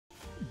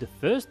The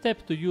first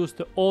step to use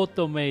the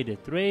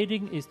automated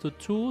trading is to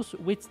choose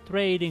which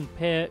trading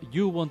pair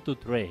you want to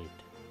trade.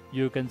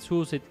 You can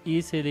choose it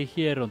easily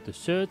here on the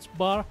search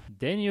bar.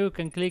 Then you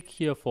can click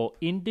here for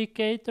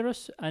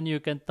indicators and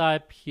you can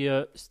type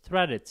here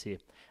strategy.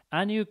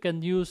 And you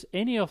can use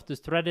any of the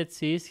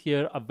strategies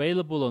here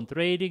available on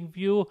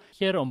TradingView.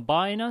 Here on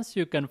Binance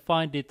you can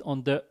find it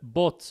on the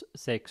bots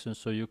section.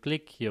 So you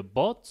click here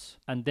bots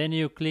and then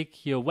you click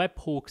here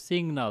webhook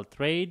signal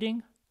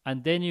trading.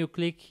 And then you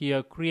click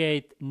here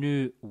create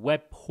new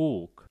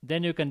webhook.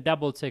 Then you can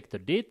double check the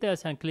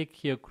details and click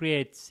here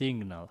create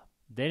signal.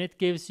 Then it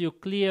gives you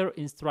clear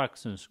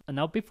instructions. And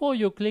now before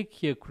you click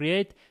here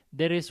create,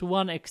 there is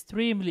one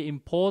extremely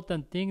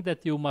important thing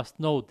that you must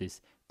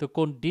notice. The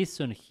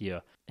condition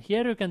here.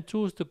 Here you can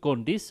choose the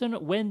condition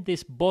when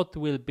this bot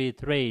will be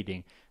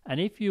trading. And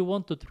if you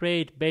want to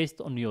trade based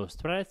on your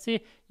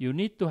strategy, you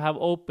need to have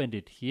opened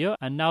it here.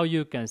 And now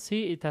you can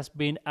see it has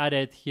been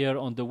added here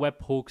on the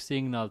webhook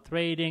signal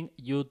trading.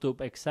 YouTube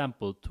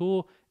example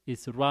 2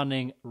 is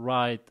running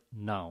right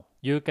now.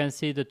 You can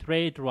see the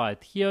trade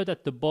right here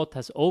that the bot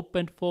has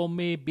opened for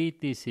me,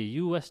 BTC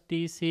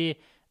USDC,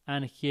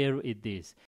 and here it is.